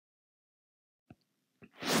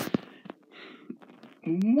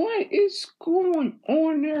What is going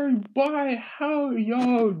on, everybody? How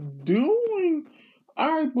y'all doing?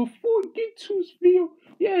 Alright, before we get to this video,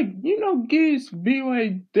 give this video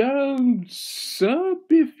a thumbs up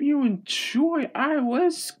if you enjoy. Alright,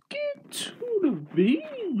 let's get to the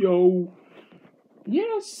video.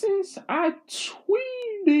 Yeah, since I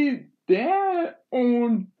tweeted that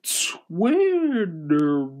on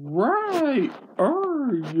Twitter right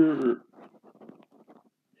earlier.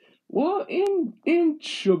 Well, in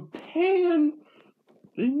Japan,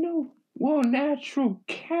 Natural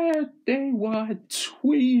Cat Day. Well, I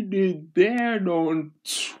tweeted that on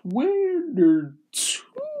Twitter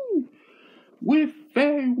too, with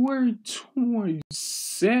February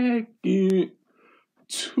 22nd,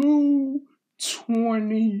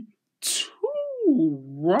 2022,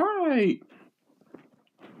 right?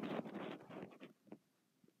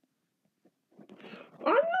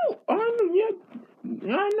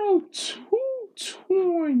 I know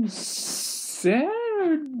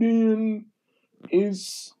 227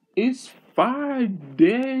 is 5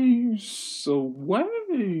 days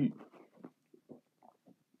away.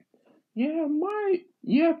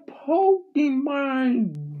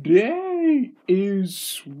 Pokemon Day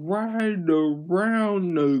is right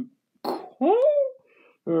around the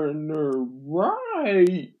corner,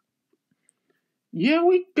 right? Yeah,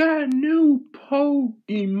 we got new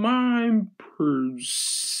Pokemon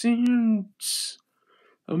percent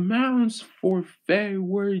amounts for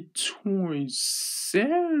February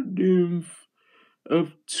 27th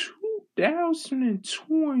of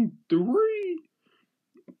 2023.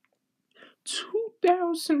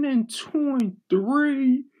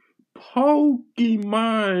 2023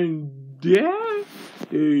 Pokemon Day,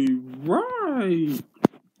 right?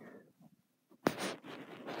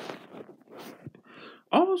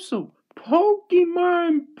 Also,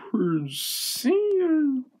 Pokemon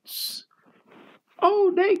percents.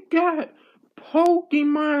 Oh, they got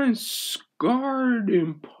Pokemon Scarred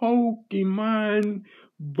and Pokemon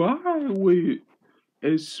Violet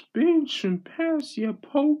expansion pass. Yeah,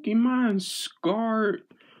 Pokemon Scarred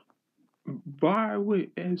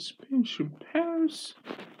Violet expansion pass.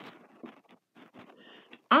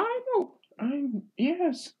 I know.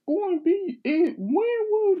 It's going to be it. When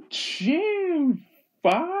will Gen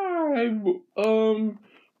 5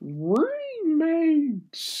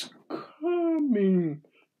 remakes coming?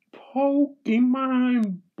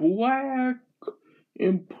 Pokemon Black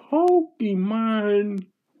and Pokemon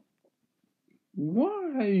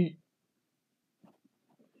White.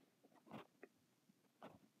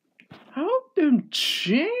 How them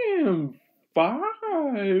Gen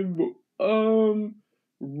 5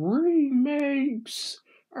 remakes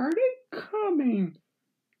are they coming?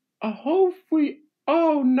 Hopefully.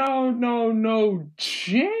 Oh no.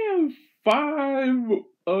 Gen 5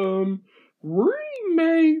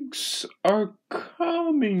 remakes are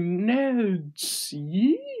coming next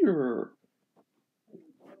year.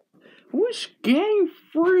 Which Game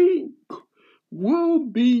Freak will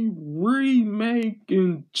be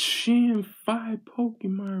remaking Gen 5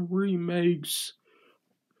 Pokemon remakes?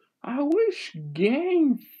 I wish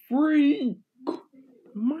Game Freak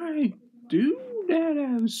might do that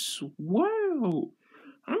as well.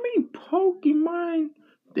 I mean, Pokemon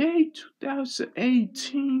Day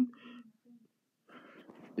 2018,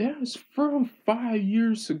 that's from 5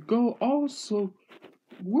 years ago. Also,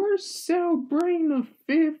 we're celebrating the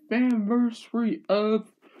 5th anniversary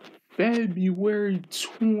of February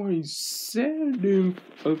 27th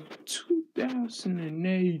of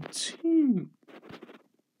 2018.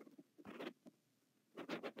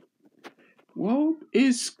 Well,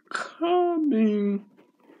 it's coming.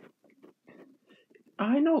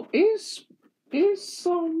 I know it's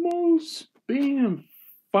almost been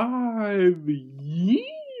 5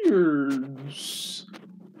 years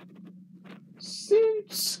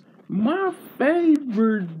since my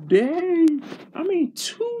favorite day. I mean,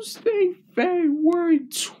 Tuesday, February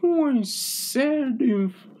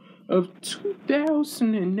 27th of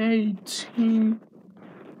 2018.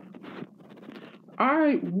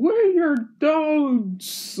 Alright, what are your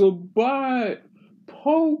thoughts about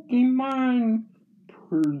Pokemon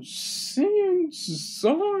percents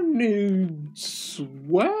on its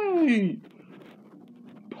way?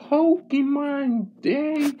 Pokemon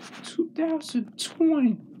Day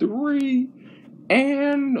 2023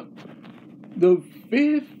 and the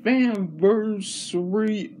 5th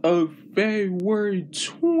anniversary of February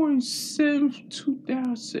 27th,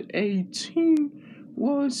 2018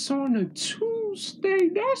 was on a Tuesday.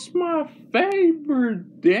 That's my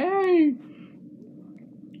favorite day.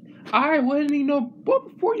 Alright, well, but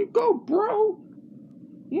before you go, bro,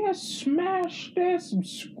 Yeah, smash that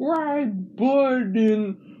subscribe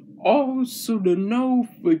button. Also the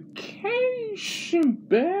notification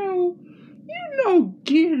bell.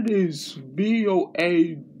 Give this video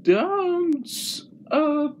a thumbs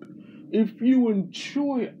up if you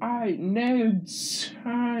enjoy. Next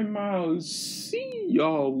time I'll see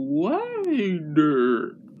y'all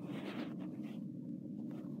later.